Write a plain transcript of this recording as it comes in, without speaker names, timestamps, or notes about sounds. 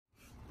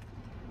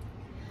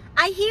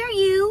I hear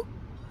you.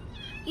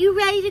 You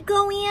ready to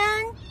go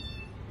in?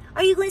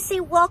 Are you going to say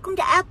welcome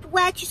to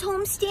Appalachia's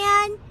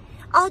homestead?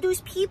 All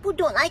those people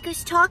don't like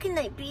us talking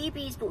like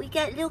babies, but we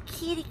got little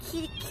kitty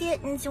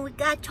kittens and we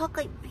got to talk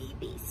like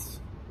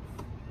babies.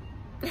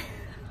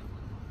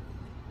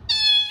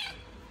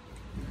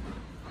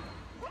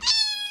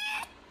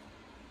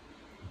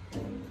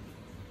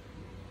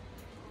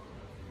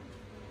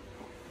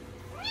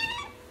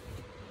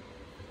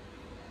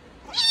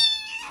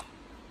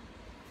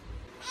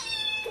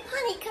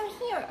 Honey, come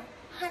here.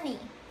 Honey.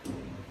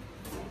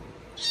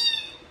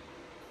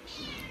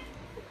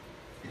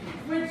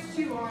 Which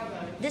two are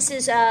those? This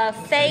is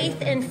Faith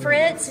and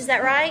Fritz, is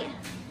that right?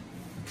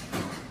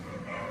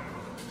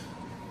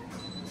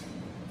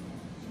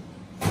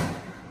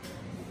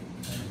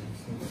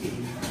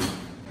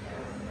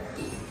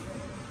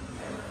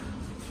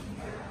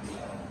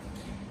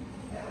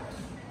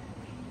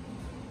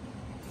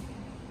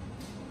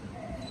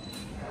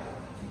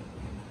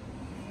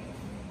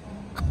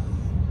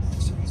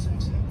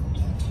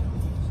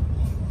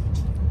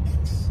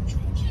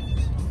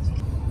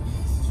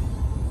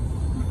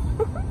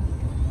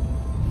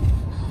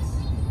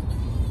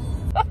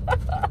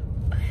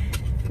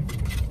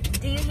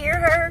 Do you hear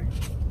her?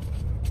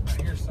 I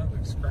hear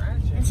something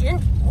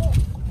scratching.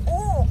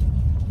 Oh,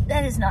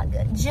 that is not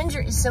good. Ginger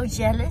is so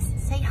jealous.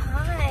 Say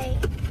hi.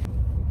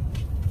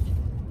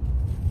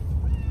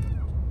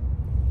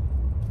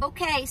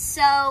 Okay,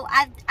 so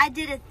I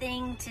did a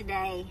thing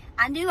today.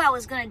 I knew I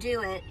was going to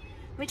do it.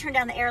 Let me turn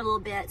down the air a little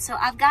bit. So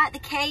I've got the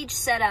cage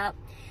set up.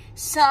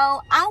 So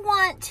I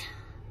want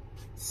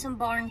some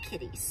barn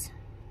kitties.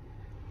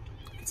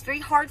 It's very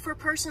hard for a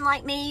person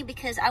like me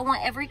because I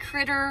want every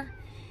critter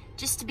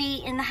just to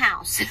be in the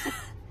house. And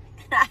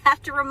I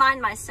have to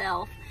remind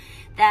myself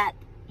that,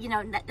 you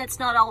know, that's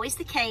not always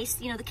the case.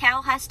 You know, the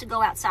cow has to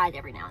go outside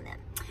every now and then.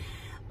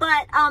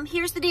 But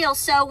here's the deal.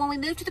 So when we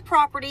moved to the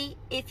property,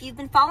 if you've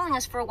been following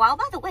us for a while,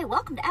 by the way,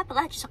 welcome to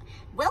Appalachia's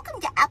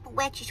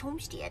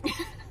homestead.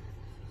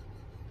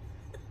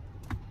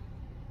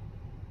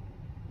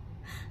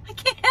 I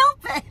can't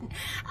help it.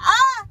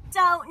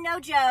 So no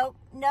joke.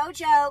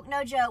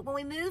 When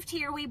we moved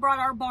here, we brought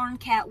our barn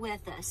cat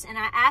with us, and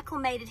I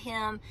acclimated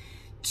him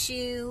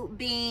to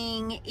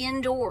being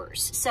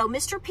indoors. So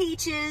Mr.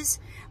 Peaches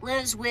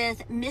lives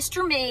with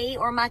Mr. Me,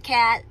 or my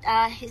cat.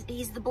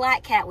 He's the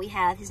black cat we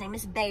have. His name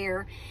is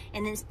Bear,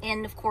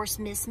 and of course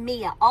Miss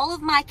Mia. All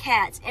of my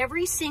cats,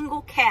 every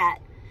single cat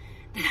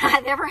that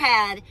I've ever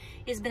had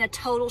has been a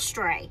total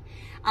stray.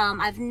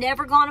 I've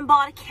never gone and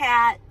bought a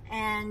cat,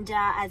 and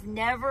I've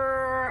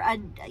never,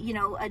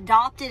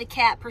 adopted a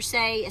cat per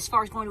se. As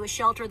far as going to a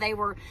shelter, they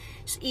were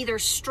either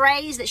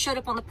strays that showed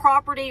up on the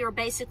property, or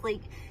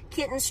basically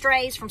kitten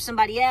strays from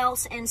somebody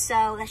else. And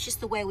so that's just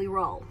the way we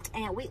roll.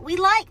 And we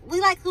like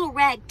little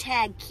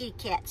ragtag kitty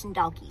cats and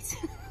doggies.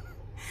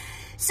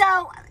 So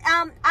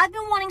I've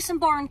been wanting some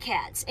barn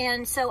cats,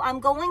 and so I'm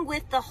going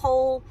with the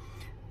whole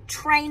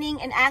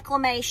training and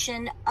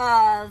acclimation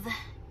of,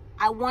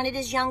 I want it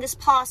as young as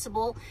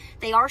possible.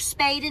 They are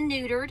spayed and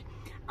neutered.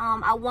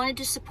 I wanted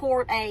to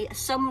support a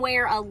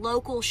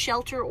local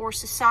shelter or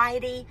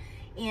society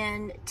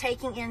in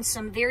taking in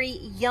some very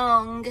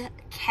young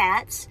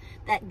cats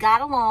that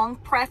got along,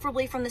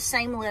 preferably from the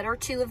same litter.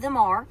 2 of them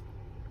are.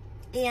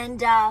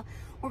 And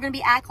we're going to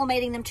be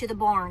acclimating them to the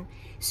barn.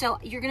 So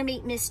you're going to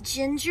meet Miss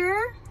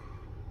Ginger,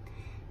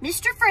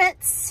 Mr.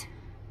 Fritz,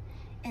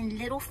 and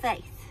little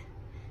Faith.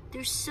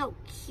 They're so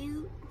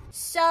cute.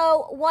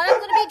 So what I'm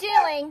going to be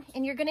doing,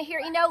 and you're going to hear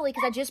Enoli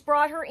because I just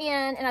brought her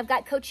in, and I've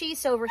got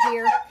Cochise over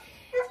here.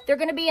 They're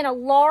going to be in a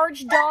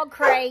large dog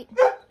crate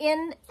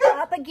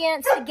up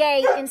against the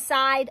gate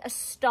inside a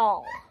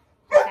stall,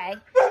 okay?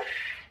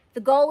 The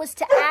goal is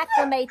to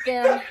acclimate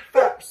them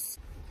first.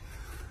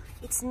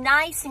 It's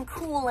nice and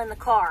cool in the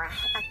car.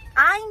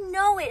 I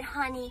know it,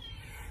 honey.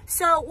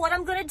 So what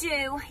I'm going to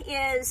do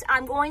is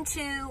I'm going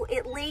to,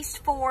 at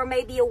least for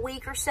maybe a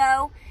week or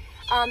so,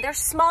 they're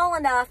small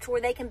enough to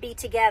where they can be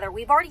together.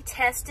 We've already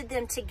tested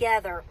them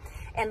together.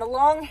 And the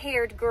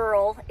long-haired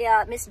girl,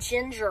 Miss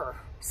Ginger,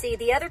 see,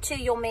 the other 2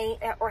 you'll meet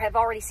or have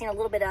already seen a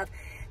little bit of,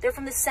 they're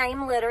from the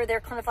same litter.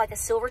 They're kind of like a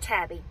silver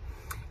tabby.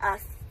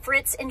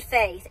 Fritz and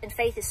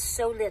Faith is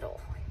so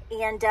little.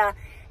 And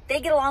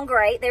they get along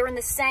great. They were in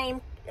the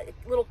same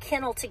little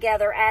kennel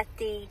together at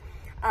the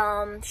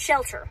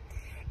shelter.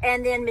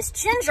 And then Miss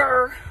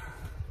Ginger,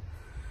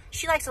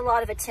 she likes a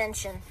lot of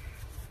attention.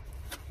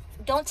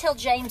 Don't tell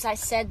James I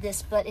said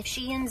this, but if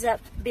she ends up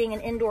being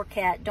an indoor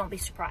cat, don't be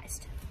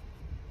surprised.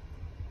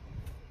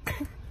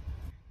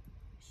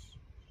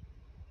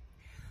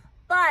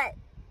 But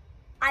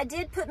I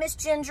did put Miss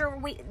Ginger,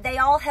 they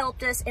all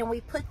helped us, and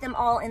we put them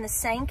all in the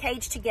same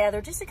cage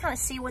together just to kind of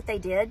see what they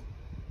did.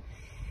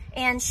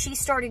 And she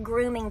started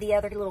grooming the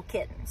other little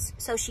kittens.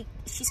 So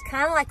she's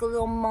kind of like a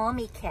little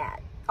mommy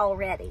cat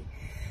already.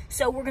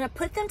 So we're going to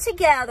put them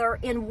together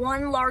in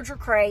one larger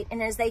crate,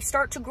 and as they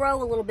start to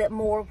grow a little bit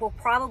more, we'll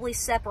probably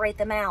separate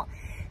them out.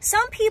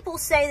 Some people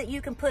say that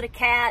you can put a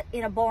cat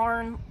in a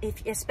barn,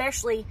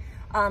 especially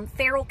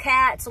feral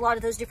cats, a lot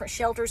of those different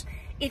shelters.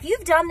 If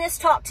you've done this,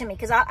 talk to me,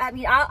 because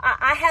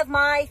I have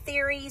my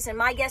theories and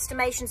my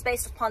guesstimations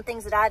based upon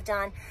things that I've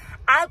done.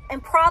 I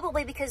am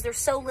probably, because they're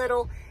so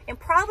little, and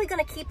probably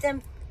going to keep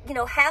them, you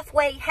know, half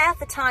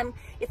the time.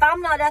 If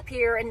I'm not up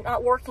here and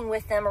not working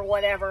with them or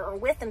whatever, or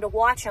with them to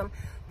watch them,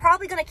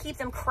 probably going to keep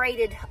them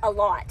crated a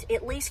lot,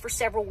 at least for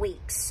several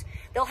weeks.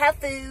 They'll have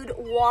food,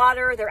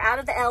 water, they're out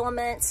of the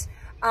elements,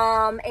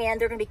 and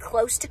they're going to be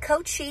close to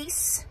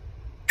Cochise.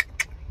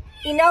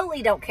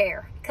 Enoli don't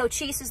care.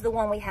 Cochise is the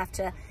one we have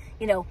to,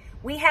 you know,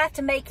 we have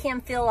to make him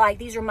feel like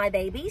these are my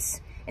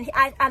babies.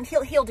 And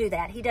he'll do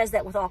that. He does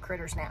that with all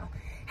critters now.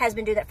 Has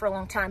been doing that for a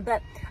long time.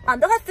 But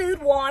they'll have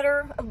food,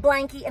 water, a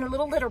blankie, and a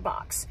little litter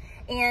box.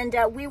 And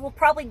we will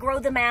probably grow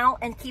them out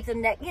and keep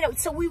them, you know,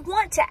 so we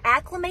want to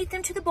acclimate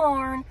them to the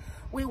barn.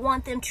 We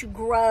want them to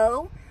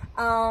grow.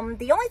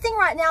 The only thing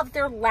right now that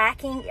they're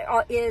lacking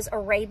is a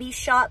rabies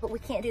shot, but we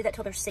can't do that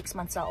till they're 6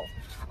 months old.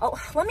 Oh,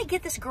 let me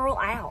get this girl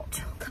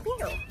out. Come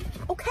here.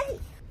 Okay.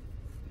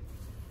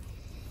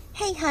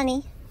 Hey,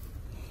 honey.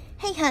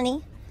 Hey,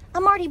 honey.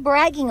 I'm already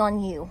bragging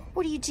on you.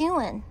 What are you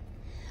doing?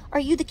 Are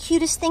you the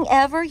cutest thing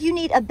ever? You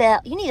need a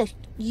belt.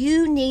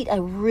 You need a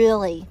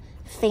really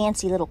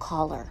fancy little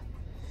collar.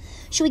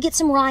 Should we get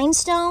some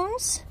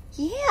rhinestones?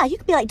 Yeah, you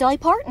could be like Dolly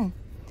Parton.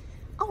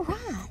 All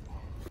right.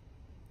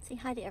 Say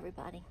hi to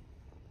everybody.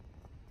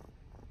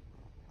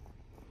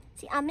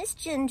 See, I'm Miss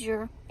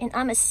Ginger, and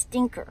I'm a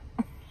stinker.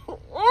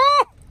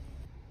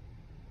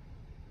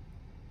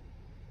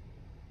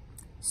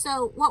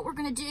 So what we're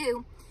going to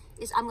do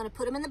is I'm going to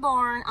put them in the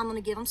barn. I'm going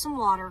to give them some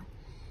water.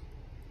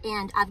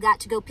 And I've got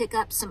to go pick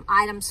up some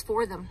items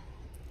for them.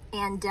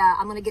 And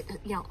I'm going to get,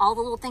 you know, all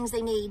the little things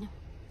they need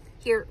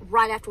here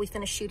right after we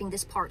finish shooting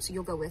this part. So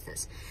you'll go with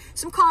us.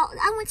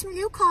 I want some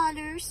little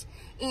collars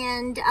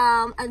and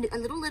a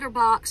little litter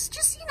box.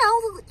 Just, you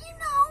know,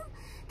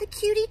 the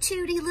cutie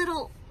tootie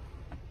little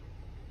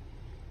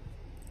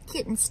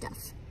kitten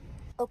stuff.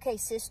 Okay,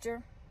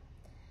 sister.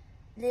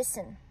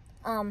 Listen,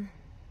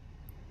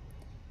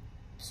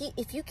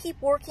 if you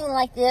keep working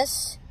like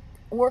this,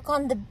 work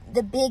on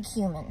the big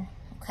human,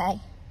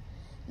 okay?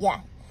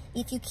 Yeah,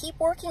 if you keep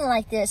working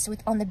like this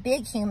on the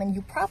big human,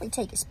 you'll probably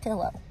take his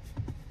pillow.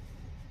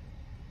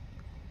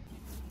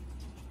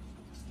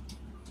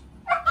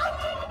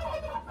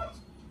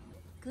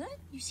 Good,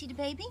 you see the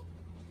baby?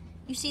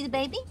 You see the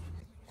baby?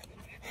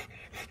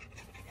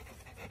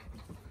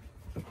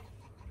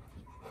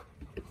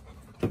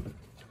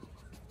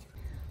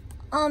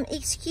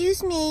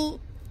 Excuse me,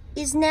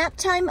 is nap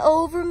time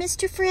over,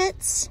 Mr.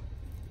 Fritz?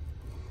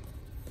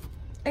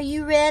 Are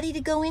you ready to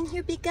go in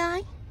here, big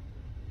guy?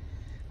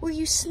 Were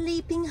you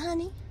sleeping,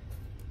 honey?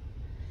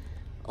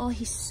 Oh,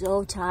 he's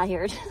so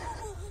tired.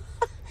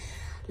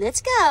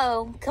 Let's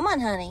go. Come on,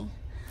 honey.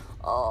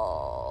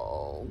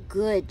 Oh,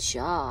 good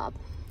job.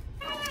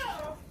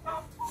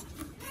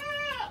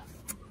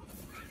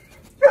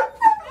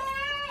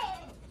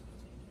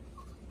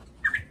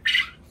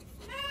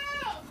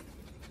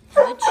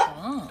 Good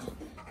job.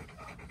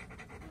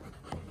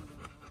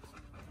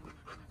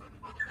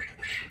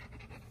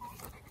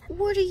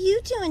 What are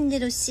you doing,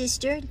 little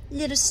sister?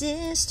 Little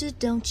sister,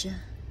 don't you?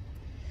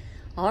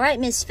 All right,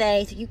 Miss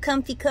Faith, you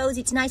comfy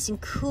cozy? It's nice and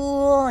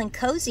cool and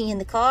cozy in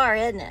the car,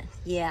 isn't it?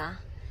 Yeah.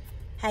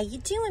 How you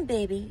doing,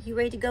 baby? You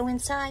ready to go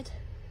inside?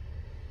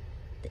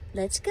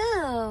 Let's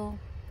go.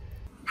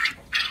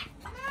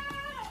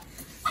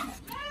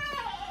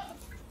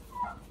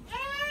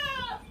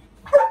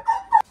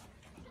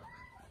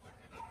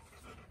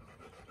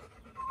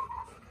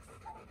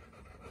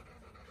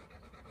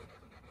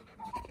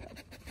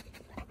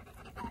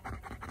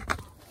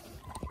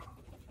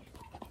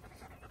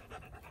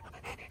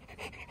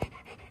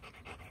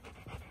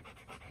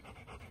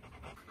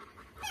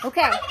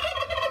 Okay,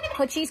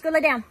 Cochise, go lay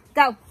down.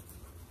 Go.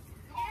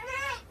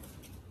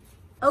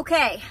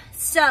 Okay,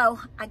 so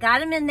I got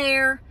them in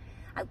there.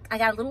 I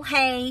got a little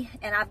hay,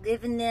 and I've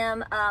given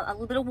them a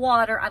little bit of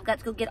water. I've got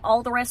to go get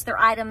all the rest of their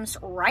items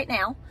right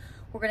now.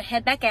 We're going to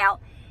head back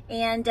out.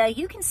 And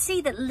you can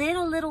see that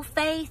little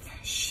Faith,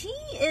 she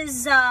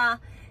is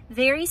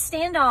very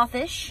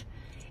standoffish.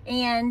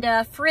 And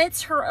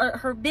Fritz,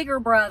 her bigger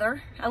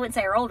brother, I wouldn't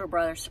say her older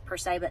brother per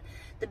se, but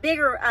the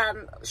bigger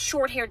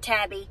short-haired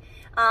tabby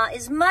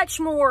is much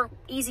more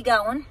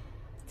easygoing.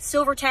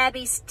 Silver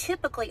tabbies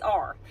typically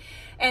are.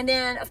 And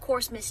then, of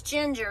course, Miss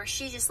Ginger,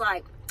 she's just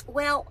like,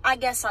 well, I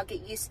guess I'll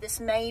get used to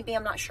this. Maybe,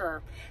 I'm not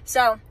sure.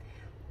 So,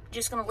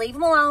 just going to leave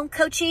him alone.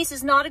 Cochise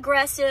is not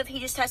aggressive. He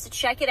just has to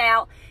check it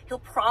out. He'll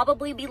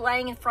probably be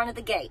laying in front of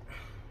the gate.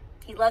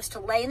 He loves to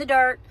lay in the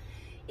dirt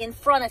in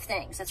front of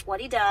things. That's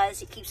what he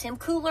does. It keeps him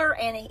cooler,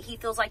 and he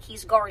feels like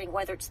he's guarding,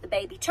 whether it's the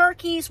baby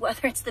turkeys,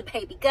 whether it's the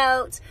baby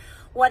goats,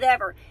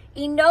 whatever.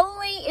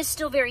 Enoli is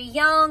still very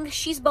young.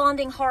 She's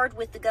bonding hard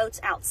with the goats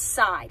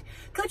outside.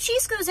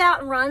 Cochise goes out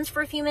and runs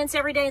for a few minutes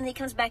every day, and then he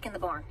comes back in the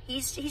barn.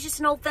 He's just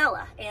an old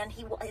fella, and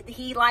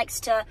he likes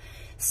to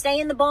stay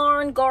in the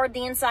barn, guard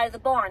the inside of the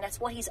barn. That's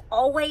what he's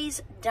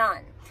always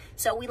done.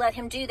 So we let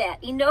him do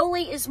that.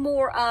 Enoli is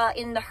more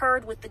in the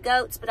herd with the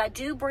goats, but I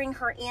do bring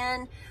her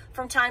in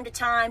from time to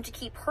time to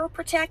keep her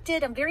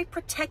protected. I'm very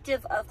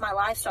protective of my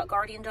livestock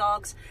guardian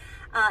dogs.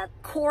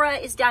 Cora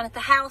is down at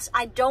the house.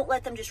 I don't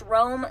let them just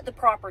roam the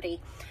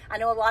property. I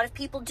know a lot of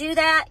people do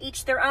that,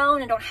 each their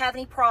own, and don't have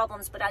any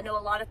problems, but I know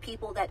a lot of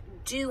people that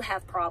do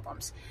have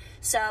problems.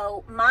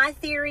 So my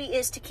theory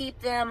is to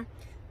keep them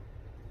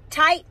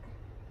tight,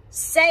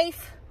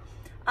 safe,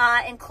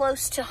 and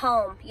close to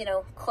home, you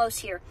know, close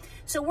here.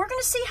 So we're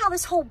going to see how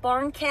this whole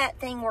barn cat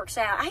thing works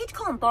out. I hate to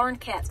call them barn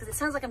cats because it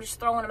sounds like I'm just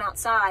throwing them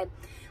outside.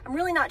 I'm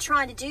really not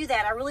trying to do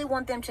that. I really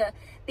want them to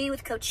be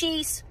with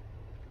Cochise,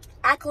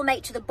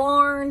 acclimate to the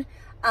barn,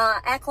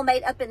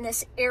 acclimate up in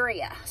this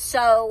area.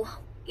 So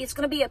it's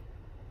going to be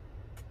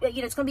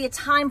it's going to be a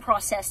time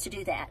process to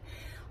do that,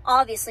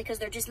 obviously, because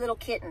they're just little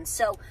kittens.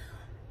 So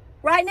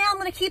right now I'm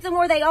going to keep them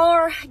where they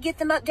are, get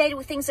them updated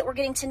with things that we're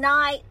getting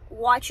tonight,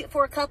 watch it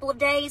for a couple of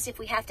days. If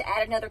we have to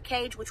add another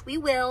cage, which we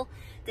will,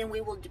 then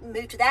we will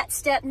move to that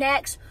step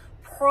next.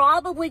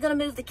 Probably going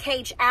to move the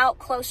cage out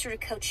closer to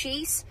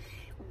Cochise.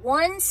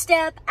 One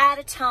step at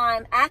a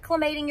time,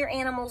 acclimating your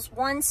animals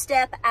one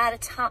step at a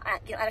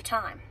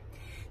time,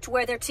 to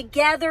where they're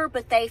together,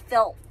 but they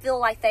feel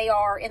like they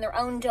are in their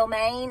own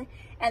domain,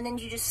 and then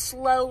you just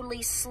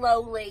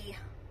slowly,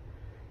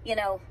 you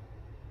know,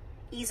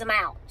 ease them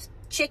out.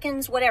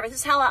 Chickens, whatever. This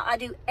is how I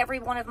do every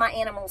one of my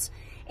animals,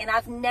 and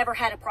I've never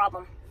had a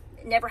problem.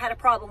 Never had a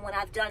problem when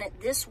I've done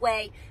it this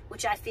way,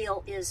 which I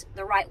feel is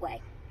the right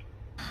way.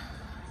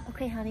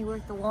 Okay, honey, we're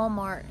at the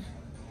Walmart.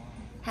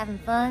 Having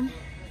fun?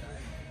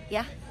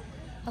 Yeah?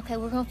 Okay,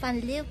 we're gonna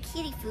find a little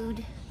kitty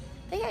food.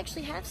 They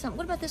actually have some.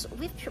 What about this?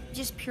 We've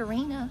just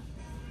Purina.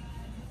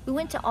 We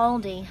went to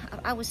Aldi.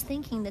 I was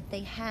thinking that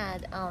they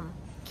had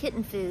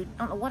kitten food. I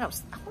don't know what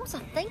was I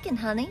thinking,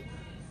 honey?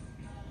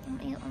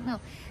 I don't know.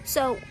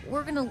 So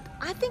we're gonna,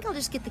 I think I'll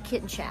just get the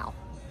kitten chow.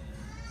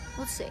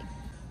 Let's see.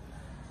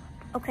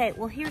 Okay,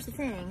 well here's the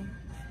thing,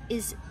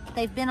 is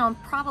they've been on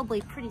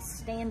probably pretty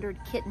standard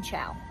kitten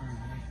chow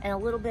and a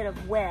little bit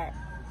of wet.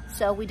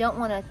 So we don't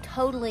want to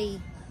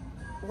totally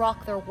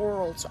rock their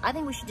world. So I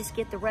think we should just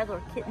get the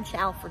regular kitten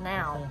chow for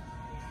now.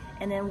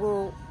 And then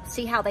we'll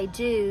see how they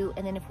do.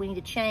 And then if we need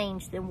to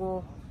change, then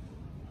we'll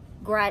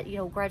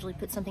gradually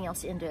put something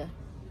else in to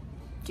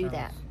do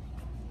that.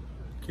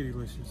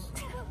 Kittylicious.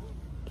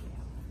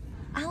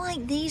 I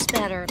like these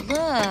better.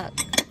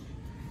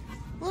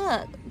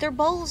 Look, their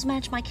bowls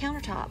match my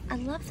countertop. I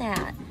love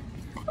that.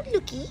 Oh,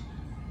 looky.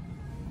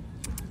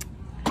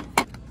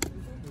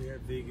 We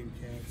have vegan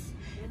cats.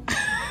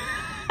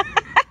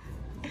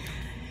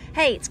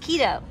 Hey, it's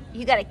keto.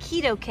 You got a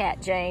keto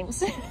cat,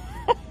 James.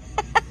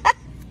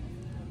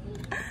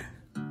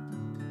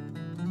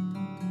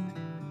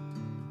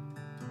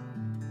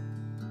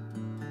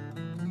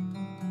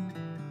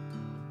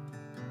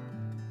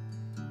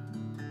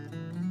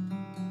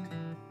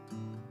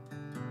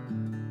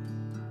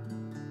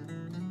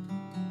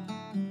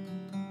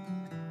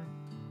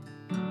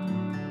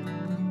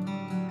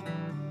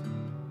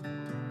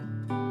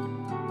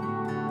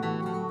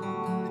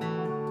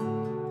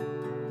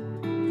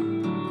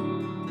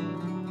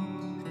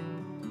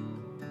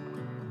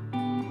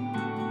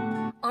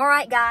 All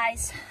right,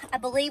 guys, I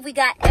believe we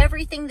got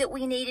everything that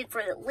we needed for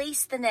at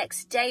least the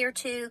next day or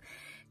two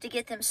to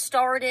get them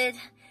started.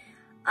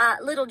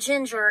 Little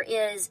Ginger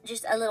is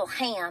just a little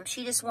ham.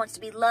 She just wants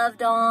to be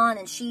loved on,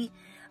 and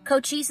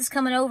Cochise is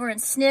coming over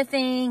and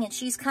sniffing, and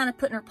she's kind of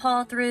putting her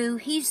paw through.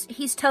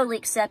 He's totally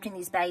accepting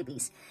these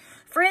babies.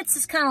 Fritz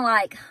is kind of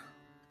like,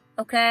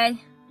 okay.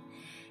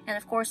 And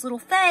of course, little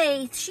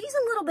Faith, she's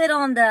a little bit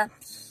on the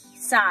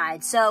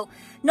side, so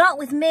not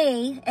with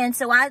me. And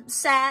so I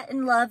sat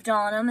and loved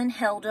on them and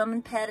held them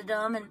and petted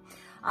them,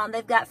 and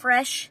they've got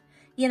fresh,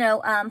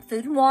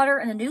 food and water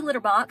and a new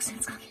litter box.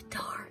 It's gonna get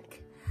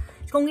dark.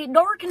 It's gonna get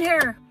dark in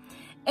here.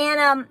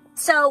 And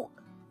so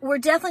we're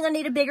definitely gonna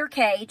need a bigger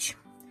cage,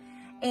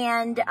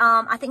 and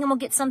I think I'm gonna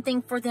get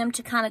something for them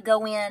to kind of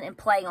go in and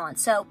play on.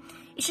 So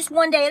it's just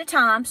one day at a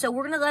time. So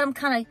we're gonna let them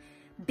kind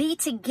of be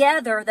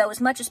together, though,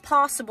 as much as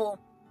possible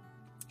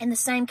in the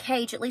same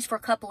cage, at least for a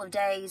couple of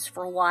days,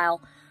 for a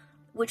while,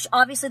 which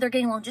obviously they're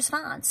getting along just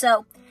fine.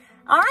 So,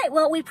 all right,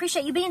 well, we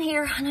appreciate you being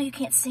here. I know you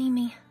can't see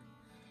me.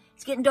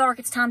 It's getting dark.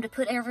 It's time to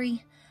put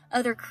every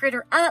other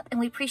critter up, and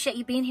we appreciate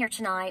you being here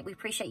tonight. We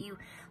appreciate you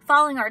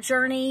following our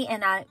journey,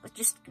 and I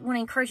just want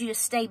to encourage you to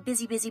stay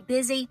busy, busy,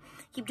 busy.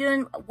 Keep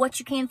doing what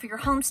you can for your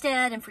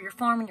homestead and for your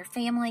farm and your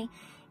family,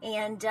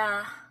 and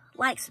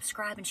like,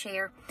 subscribe, and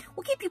share.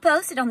 We'll keep you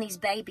posted on these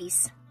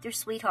babies. They're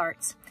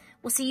sweethearts.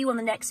 We'll see you on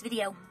the next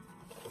video.